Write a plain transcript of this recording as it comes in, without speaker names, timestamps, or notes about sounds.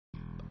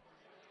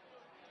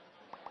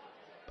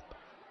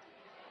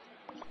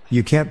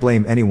You can't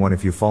blame anyone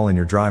if you fall in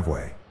your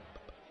driveway.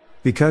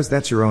 Because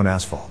that's your own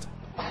asphalt.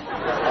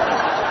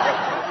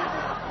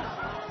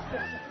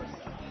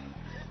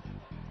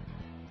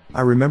 I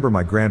remember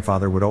my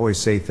grandfather would always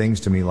say things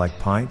to me like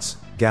pints,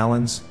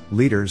 gallons,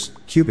 liters,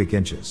 cubic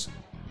inches.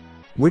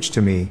 Which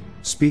to me,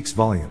 speaks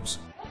volumes.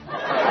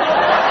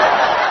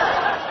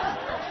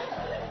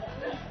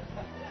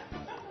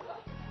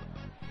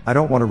 I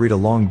don't want to read a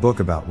long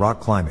book about rock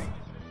climbing.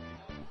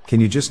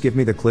 Can you just give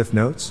me the Cliff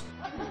Notes?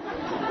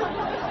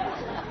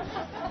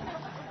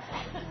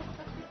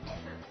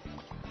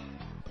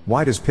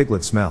 Why does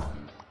Piglet smell?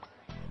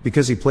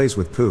 Because he plays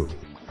with poo.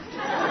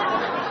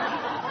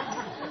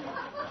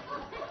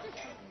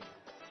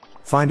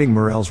 Finding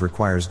morels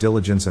requires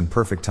diligence and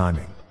perfect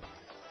timing.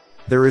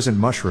 There isn't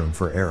much room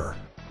for error.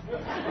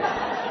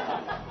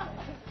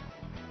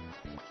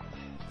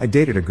 I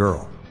dated a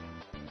girl.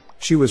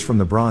 She was from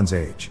the Bronze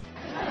Age.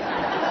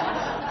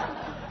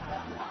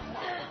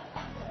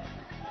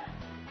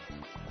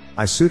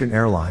 I sued an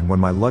airline when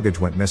my luggage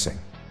went missing.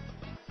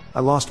 I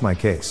lost my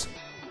case.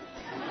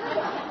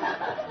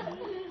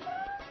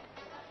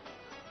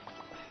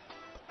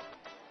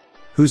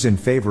 Who's in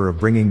favor of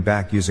bringing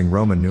back using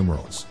Roman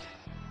numerals?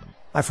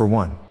 I for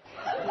one.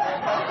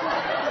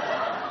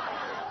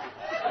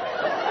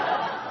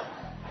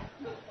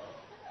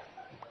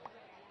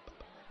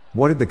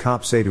 What did the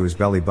cop say to his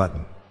belly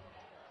button?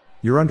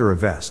 You're under a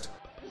vest.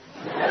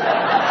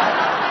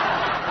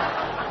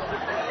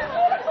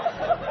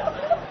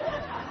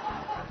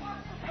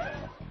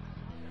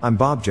 I'm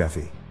Bob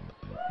Jeffy.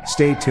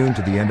 Stay tuned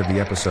to the end of the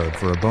episode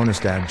for a bonus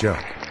dad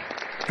joke.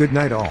 Good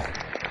night all.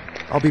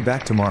 I'll be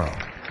back tomorrow.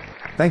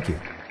 Thank you.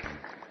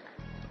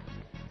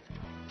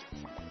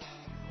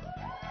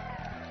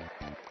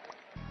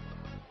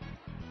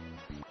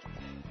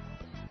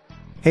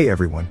 Hey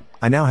everyone,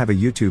 I now have a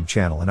YouTube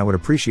channel and I would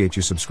appreciate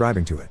you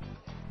subscribing to it.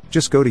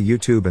 Just go to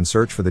YouTube and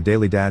search for the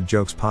Daily Dad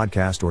Jokes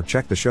Podcast or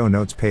check the show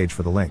notes page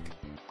for the link.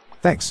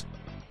 Thanks.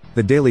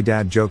 The Daily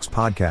Dad Jokes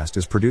Podcast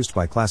is produced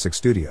by Classic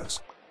Studios.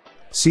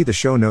 See the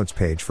show notes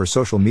page for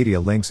social media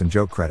links and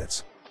joke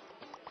credits.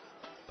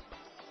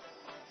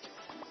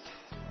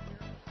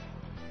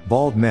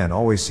 Bald men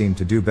always seem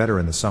to do better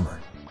in the summer.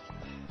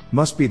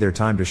 Must be their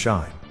time to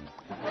shine.